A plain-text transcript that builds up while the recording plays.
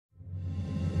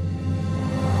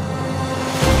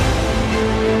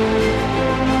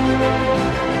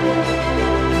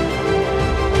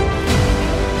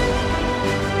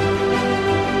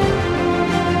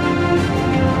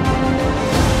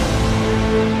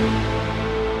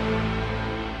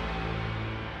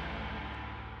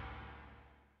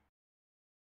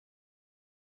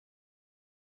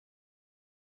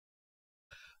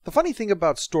The funny thing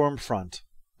about Stormfront,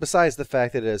 besides the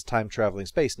fact that it has time-traveling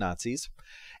space Nazis,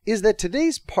 is that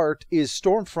today's part is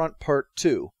Stormfront Part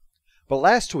 2, but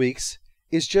last week's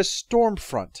is just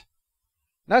Stormfront.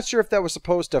 Not sure if that was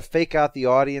supposed to fake out the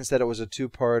audience that it was a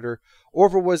two-parter, or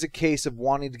if it was a case of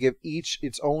wanting to give each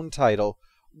its own title,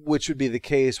 which would be the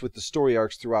case with the story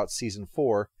arcs throughout Season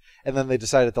 4, and then they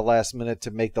decided at the last minute to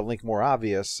make the link more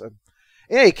obvious.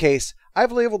 In any case,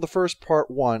 I've labeled the first Part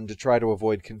 1 to try to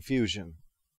avoid confusion.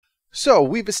 So,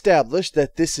 we've established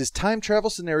that this is time travel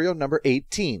scenario number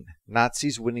 18,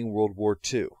 Nazis winning World War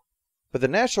II. But the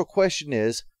natural question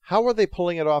is, how are they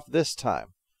pulling it off this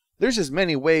time? There's as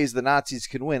many ways the Nazis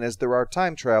can win as there are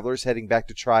time travelers heading back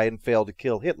to try and fail to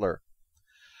kill Hitler.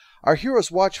 Our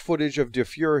heroes watch footage of Der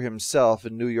Fuhrer himself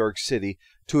in New York City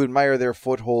to admire their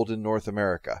foothold in North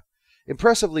America.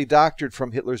 Impressively doctored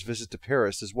from Hitler's visit to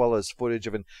Paris, as well as footage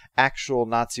of an actual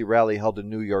Nazi rally held in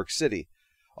New York City.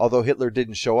 Although Hitler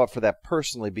didn't show up for that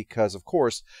personally because, of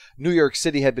course, New York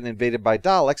City had been invaded by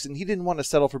Daleks and he didn't want to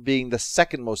settle for being the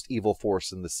second most evil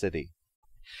force in the city.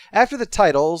 After the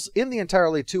titles, in the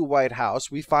entirely too white house,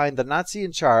 we find the Nazi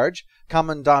in charge,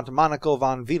 Commandant Monaco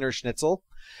von Wiener Schnitzel.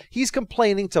 He's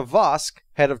complaining to Vosk,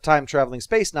 head of time-traveling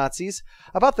space Nazis,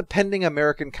 about the pending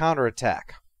American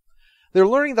counterattack. They're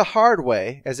learning the hard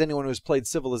way, as anyone who's played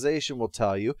Civilization will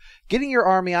tell you. Getting your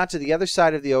army onto the other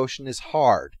side of the ocean is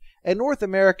hard, and North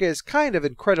America is kind of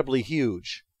incredibly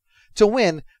huge. To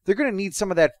win, they're going to need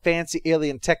some of that fancy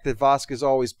alien tech that Vosk is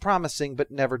always promising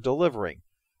but never delivering.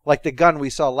 Like the gun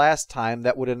we saw last time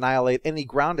that would annihilate any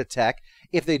ground attack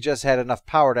if they just had enough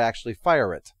power to actually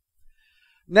fire it.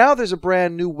 Now there's a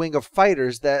brand new wing of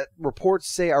fighters that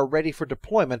reports say are ready for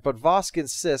deployment, but Vosk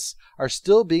insists are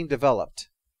still being developed.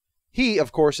 He,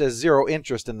 of course, has zero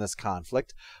interest in this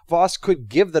conflict. Vosk could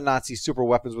give the Nazis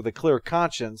superweapons with a clear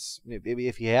conscience, maybe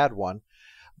if he had one,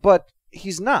 but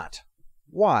he's not.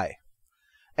 Why?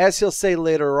 As he'll say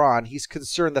later on, he's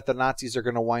concerned that the Nazis are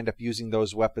going to wind up using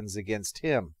those weapons against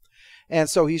him. And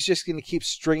so he's just going to keep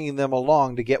stringing them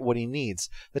along to get what he needs,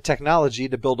 the technology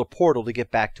to build a portal to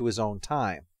get back to his own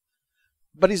time.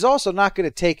 But he's also not going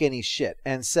to take any shit,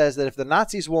 and says that if the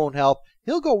Nazis won't help,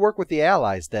 he'll go work with the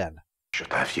Allies then.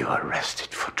 Should have you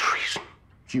arrested for treason.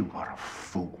 You are a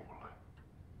fool.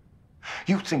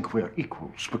 You think we're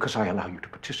equals because I allow you to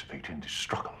participate in this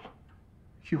struggle.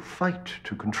 You fight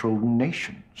to control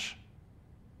nations.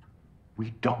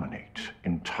 We dominate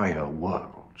entire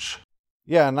worlds.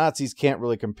 Yeah, Nazis can't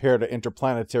really compare to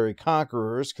interplanetary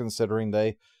conquerors, considering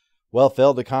they,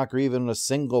 failed to conquer even a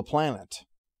single planet.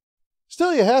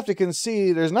 Still, you have to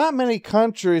concede there's not many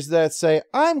countries that say,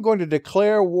 I'm going to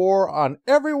declare war on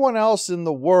everyone else in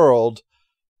the world,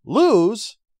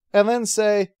 lose, and then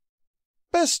say,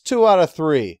 best 2 out of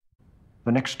 3.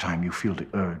 The next time you feel the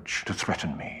urge to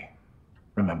threaten me,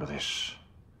 remember this.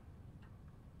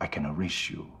 I can erase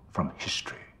you from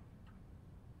history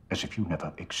as if you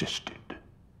never existed.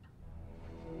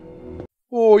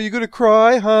 Oh, are you gonna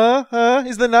cry, huh?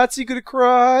 Is the Nazi gonna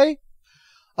cry?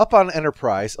 Up on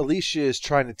Enterprise, Alicia is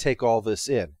trying to take all this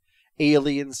in.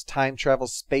 Aliens, time travel,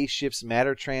 spaceships,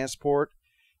 matter transport.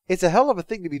 It's a hell of a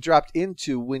thing to be dropped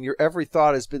into when your every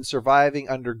thought has been surviving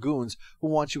under goons who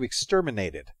want you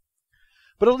exterminated.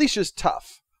 But Alicia's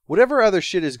tough. Whatever other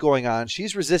shit is going on,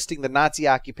 she's resisting the Nazi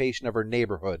occupation of her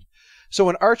neighborhood. So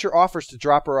when Archer offers to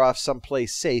drop her off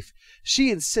someplace safe,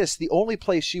 she insists the only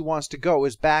place she wants to go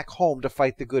is back home to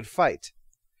fight the good fight.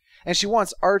 And she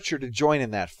wants Archer to join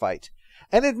in that fight.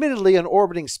 And admittedly, an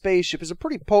orbiting spaceship is a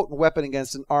pretty potent weapon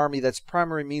against an army that's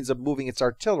primary means of moving its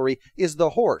artillery is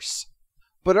the horse.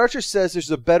 But Archer says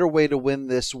there's a better way to win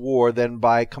this war than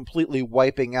by completely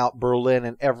wiping out Berlin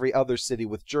and every other city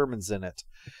with Germans in it.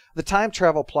 The time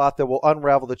travel plot that will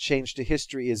unravel the change to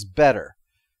history is better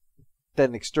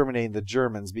than exterminating the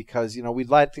Germans because, we'd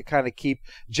like to kind of keep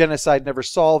genocide never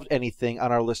solved anything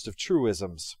on our list of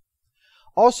truisms.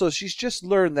 Also, she's just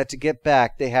learned that to get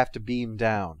back, they have to beam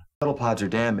down. Shuttle pods are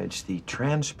damaged. The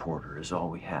transporter is all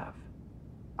we have.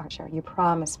 Archer, you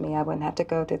promised me I wouldn't have to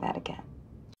go through that again.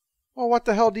 Well, what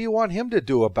the hell do you want him to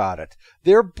do about it?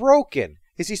 They're broken.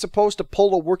 Is he supposed to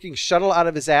pull a working shuttle out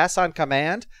of his ass on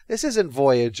command? This isn't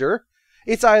Voyager.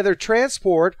 It's either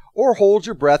transport or hold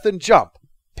your breath and jump.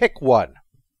 Pick one.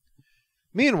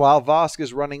 Meanwhile, Vosk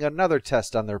is running another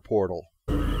test on their portal.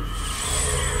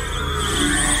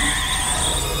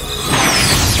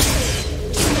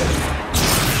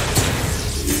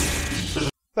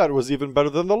 That was even better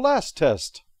than the last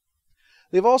test.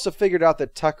 They've also figured out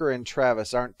that Tucker and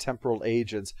Travis aren't temporal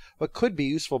agents, but could be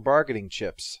useful bargaining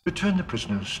chips. Return the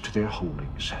prisoners to their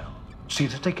holding cell. See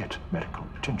that they get medical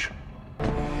attention.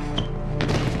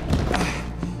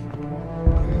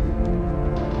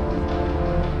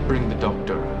 Bring the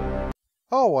doctor.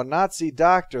 Oh, a Nazi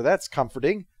doctor, that's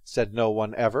comforting, said no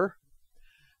one ever.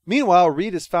 Meanwhile,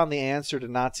 Reed has found the answer to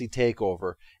Nazi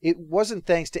takeover. It wasn't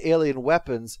thanks to alien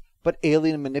weapons, but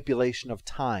alien manipulation of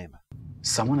time.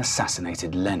 Someone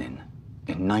assassinated Lenin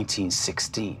in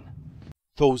 1916.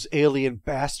 Those alien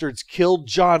bastards killed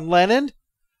John Lennon?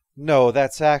 No,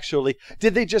 that's actually...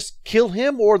 Did they just kill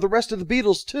him or the rest of the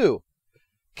Beatles too?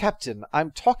 Captain,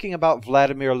 I'm talking about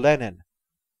Vladimir Lenin.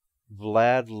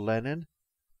 Vlad Lenin?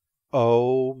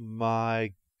 Oh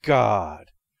my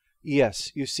God.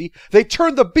 Yes, you see, they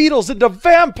turned the Beatles into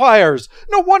vampires!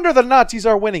 No wonder the Nazis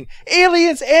are winning!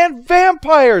 Aliens and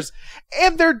vampires!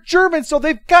 And they're German, so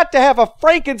they've got to have a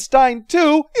Frankenstein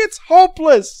too! It's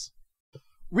hopeless!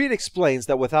 Reed explains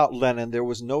that without Lenin, there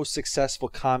was no successful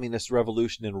communist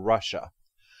revolution in Russia.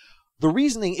 The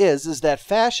reasoning is that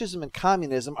fascism and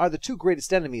communism are the two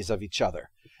greatest enemies of each other,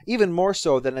 even more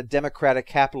so than a democratic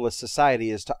capitalist society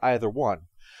is to either one.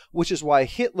 Which is why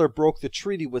Hitler broke the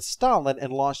treaty with Stalin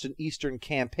and launched an Eastern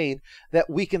campaign that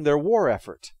weakened their war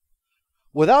effort.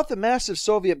 Without the massive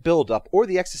Soviet buildup or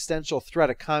the existential threat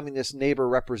a communist neighbor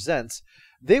represents,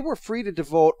 they were free to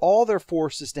devote all their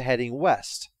forces to heading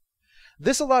west.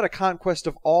 This allowed a conquest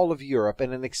of all of Europe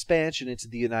and an expansion into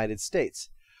the United States,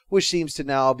 which seems to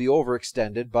now be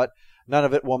overextended, but none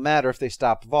of it will matter if they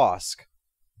stop Vosk.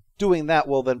 Doing that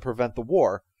will then prevent the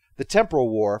war, the temporal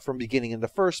war, from beginning in the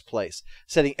first place,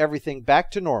 setting everything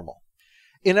back to normal.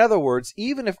 In other words,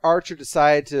 even if Archer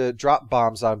decided to drop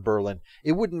bombs on Berlin,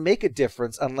 it wouldn't make a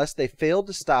difference unless they failed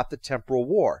to stop the temporal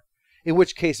war, in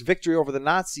which case victory over the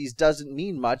Nazis doesn't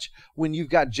mean much when you've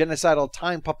got genocidal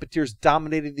time puppeteers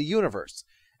dominating the universe.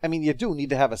 I mean, you do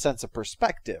need to have a sense of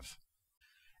perspective.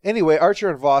 Anyway, Archer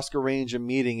and Vosk arrange a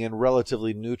meeting in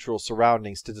relatively neutral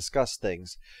surroundings to discuss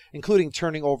things, including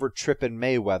turning over Tripp and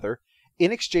Mayweather,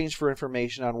 in exchange for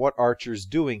information on what Archer's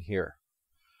doing here.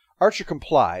 Archer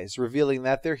complies, revealing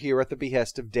that they're here at the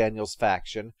behest of Daniel's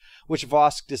faction, which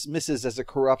Vosk dismisses as a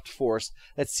corrupt force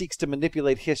that seeks to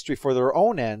manipulate history for their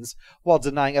own ends while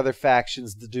denying other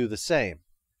factions to do the same.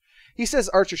 He says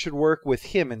Archer should work with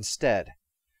him instead.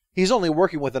 He's only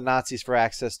working with the Nazis for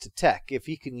access to tech. If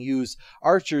he can use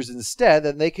Archer's instead,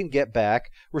 then they can get back,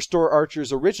 restore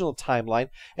Archer's original timeline,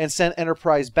 and send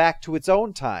Enterprise back to its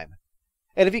own time.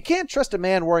 And if you can't trust a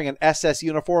man wearing an SS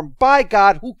uniform, by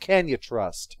God, who can you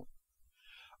trust?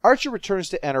 Archer returns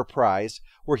to Enterprise,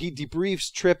 where he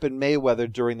debriefs Tripp and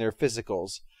Mayweather during their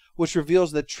physicals, which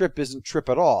reveals that Tripp isn't Tripp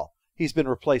at all. He's been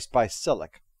replaced by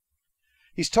Silic.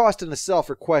 He's tossed into cell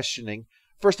for questioning,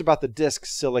 first about the disc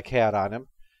Silic had on him,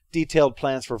 detailed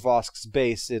plans for Vosk's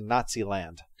base in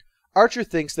Naziland. Archer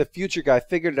thinks the future guy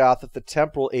figured out that the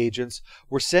temporal agents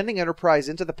were sending Enterprise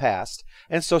into the past,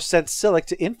 and so sent Silic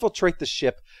to infiltrate the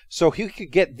ship so he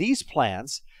could get these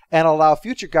plans and allow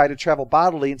future guy to travel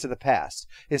bodily into the past,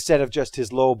 instead of just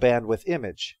his low bandwidth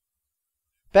image.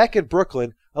 Back in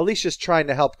Brooklyn, Alicia's trying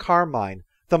to help Carmine,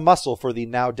 the muscle for the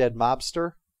now dead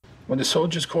mobster. When the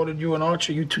soldiers cornered you and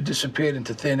Archer, you two disappeared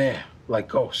into thin air, like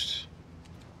ghosts.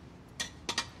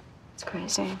 It's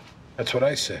crazy. That's what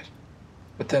I said.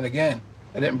 But then again,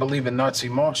 I didn't believe in Nazi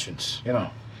Martians,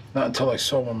 not until I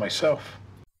saw one myself.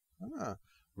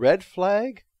 Red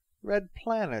flag? Red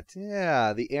planet.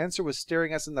 Yeah, the answer was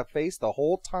staring us in the face the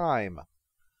whole time.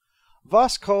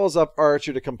 Vosk calls up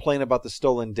Archer to complain about the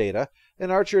stolen data,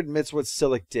 and Archer admits what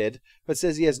Silic did, but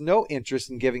says he has no interest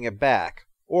in giving it back,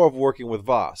 or of working with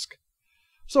Vosk.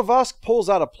 So Vosk pulls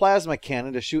out a plasma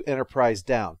cannon to shoot Enterprise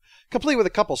down, complete with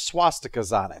a couple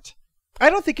swastikas on it. I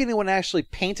don't think anyone actually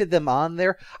painted them on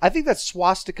there. I think that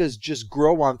swastikas just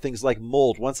grow on things like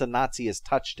mold once a Nazi has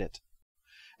touched it.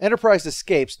 Enterprise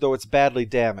escapes, though it's badly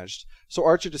damaged, so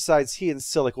Archer decides he and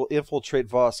Silic will infiltrate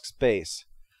Vosk's base.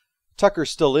 Tucker's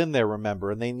still in there,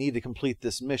 remember, and they need to complete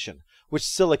this mission, which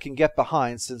Silic can get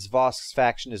behind since Vosk's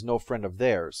faction is no friend of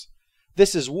theirs.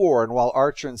 This is war, and while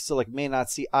Archer and Silic may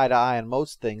not see eye to eye on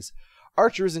most things,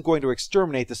 Archer isn't going to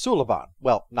exterminate the Suliban.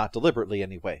 Well, not deliberately,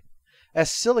 anyway. As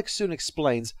Silic soon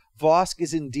explains, Vosk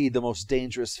is indeed the most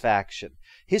dangerous faction.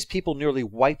 His people nearly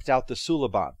wiped out the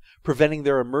Suliban, preventing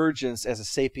their emergence as a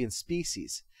sapient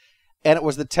species. And it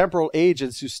was the temporal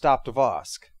agents who stopped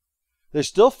Vosk. They're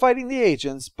still fighting the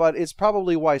agents, but it's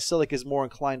probably why Silic is more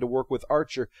inclined to work with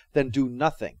Archer than do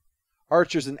nothing.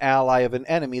 Archer's an ally of an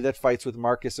enemy that fights with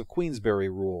Marcus of Queensberry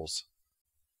rules.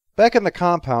 Back in the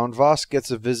compound, Vosk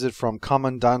gets a visit from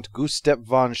Commandant Gustav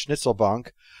von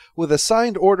Schnitzelbank, with a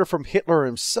signed order from Hitler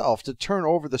himself to turn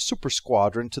over the super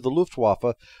squadron to the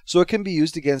Luftwaffe so it can be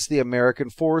used against the American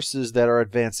forces that are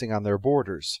advancing on their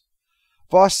borders.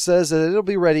 Vosk says that it'll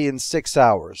be ready in 6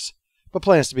 hours, but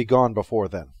plans to be gone before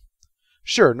then.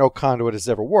 Sure, no conduit has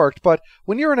ever worked, but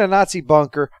when you're in a Nazi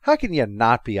bunker, how can you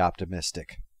not be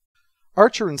optimistic?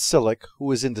 Archer and Sillick,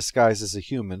 who is in disguise as a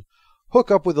human,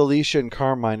 hook up with Alicia and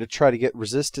Carmine to try to get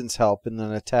resistance help in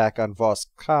an attack on Vosk's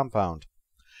compound.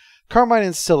 Carmine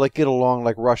and Sillick get along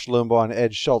like Rush Limbaugh and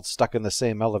Ed Schultz stuck in the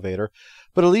same elevator,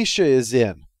 but Alicia is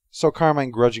in, so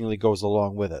Carmine grudgingly goes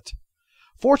along with it.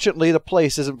 Fortunately, the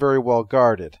place isn't very well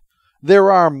guarded.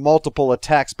 There are multiple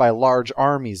attacks by large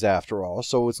armies after all,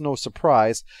 so it's no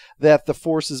surprise that the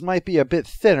forces might be a bit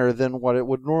thinner than what it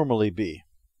would normally be.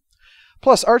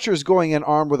 Plus, Archer is going in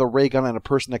armed with a ray gun and a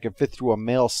person that can fit through a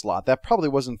mail slot. That probably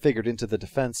wasn't figured into the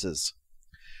defenses.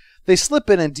 They slip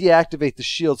in and deactivate the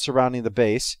shield surrounding the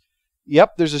base.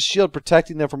 Yep, there's a shield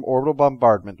protecting them from orbital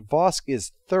bombardment. Vosk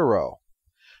is thorough.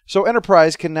 So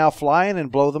Enterprise can now fly in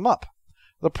and blow them up.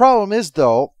 The problem is,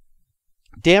 though,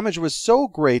 damage was so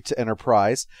great to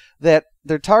Enterprise that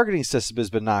their targeting system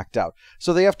has been knocked out,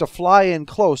 so they have to fly in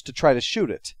close to try to shoot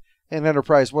it. And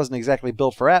Enterprise wasn't exactly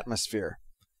built for atmosphere.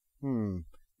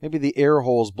 Maybe the air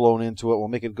holes blown into it will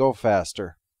make it go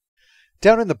faster.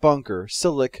 Down in the bunker,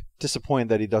 Sillick, disappointed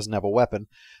that he doesn't have a weapon,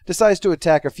 decides to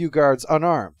attack a few guards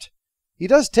unarmed. He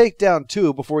does take down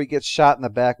 2 before he gets shot in the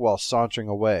back while sauntering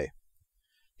away.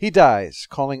 He dies,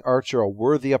 calling Archer a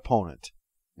worthy opponent.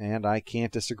 And I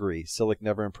can't disagree. Sillick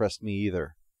never impressed me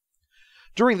either.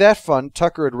 During that fun,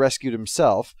 Tucker had rescued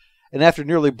himself, and after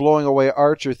nearly blowing away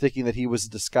Archer thinking that he was a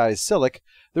disguised Sillick,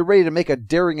 they're ready to make a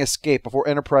daring escape before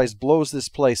Enterprise blows this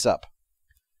place up.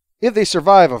 If they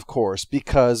survive, of course,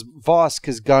 because Vosk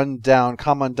has gunned down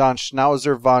Commandant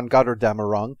Schnauzer von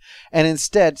Gotterdammerung and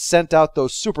instead sent out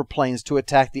those superplanes to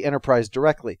attack the Enterprise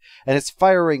directly, and it's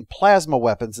firing plasma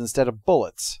weapons instead of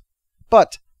bullets.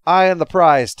 But eye on the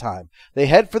prize time. They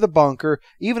head for the bunker,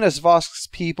 even as Vosk's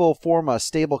people form a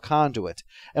stable conduit,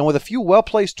 and with a few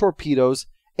well-placed torpedoes,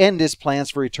 end his plans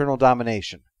for eternal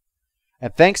domination.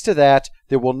 And thanks to that,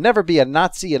 there will never be a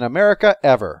Nazi in America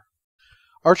ever.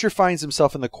 Archer finds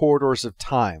himself in the corridors of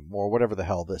time, or whatever the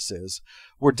hell this is,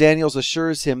 where Daniels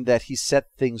assures him that he set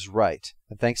things right.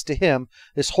 And thanks to him,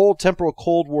 this whole temporal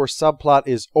Cold War subplot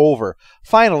is over.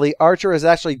 Finally, Archer has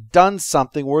actually done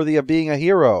something worthy of being a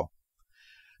hero.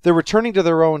 They're returning to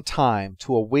their own time,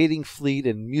 to a waiting fleet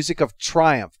and music of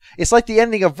triumph. It's like the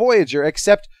ending of Voyager,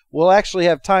 except we'll actually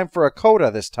have time for a coda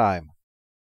this time.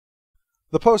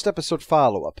 The post-episode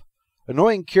follow-up.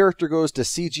 Annoying character goes to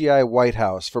CGI White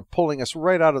House for pulling us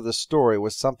right out of the story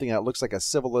with something that looks like a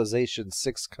Civilization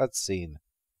 6 cutscene.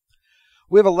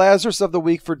 We have a Lazarus of the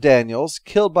Week for Daniels,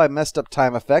 killed by messed up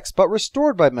time effects, but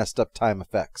restored by messed up time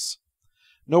effects.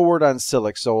 No word on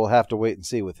Sillick, so we'll have to wait and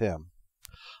see with him.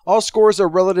 All scores are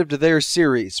relative to their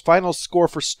series. Final score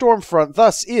for Stormfront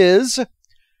thus is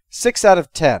 6 out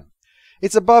of 10.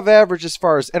 It's above average as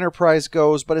far as Enterprise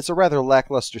goes, but it's a rather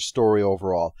lackluster story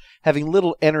overall, having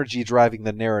little energy driving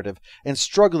the narrative and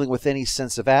struggling with any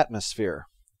sense of atmosphere.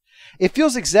 It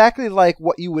feels exactly like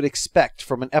what you would expect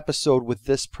from an episode with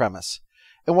this premise.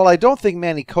 And while I don't think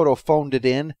Manny Coto phoned it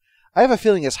in, I have a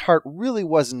feeling his heart really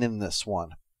wasn't in this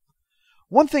one.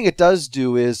 One thing it does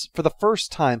do is, for the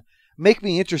first time, make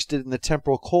me interested in the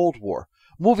temporal Cold War,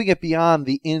 moving it beyond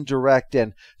the indirect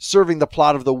and serving the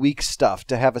plot of the week stuff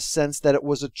to have a sense that it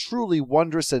was a truly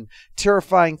wondrous and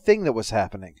terrifying thing that was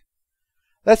happening.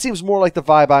 That seems more like the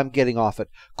vibe I'm getting off it.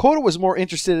 Coda was more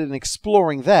interested in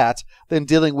exploring that than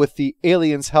dealing with the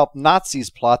aliens help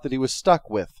Nazis plot that he was stuck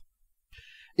with.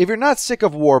 If you're not sick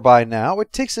of war by now,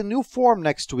 it takes a new form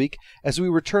next week as we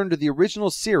return to the original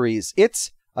series.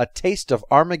 It's A Taste of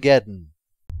Armageddon.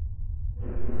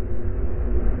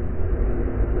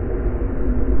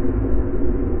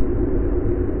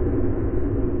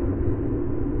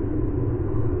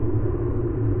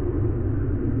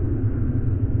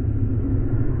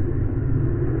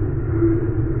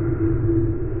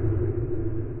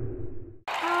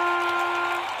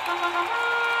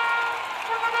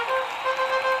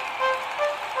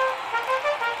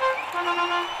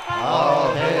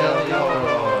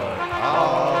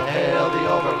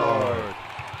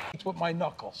 With my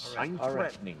knuckles. I'm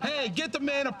threatening. Hey, get the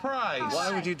man a prize.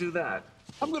 Why would you do that?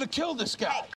 I'm gonna kill this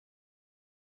guy.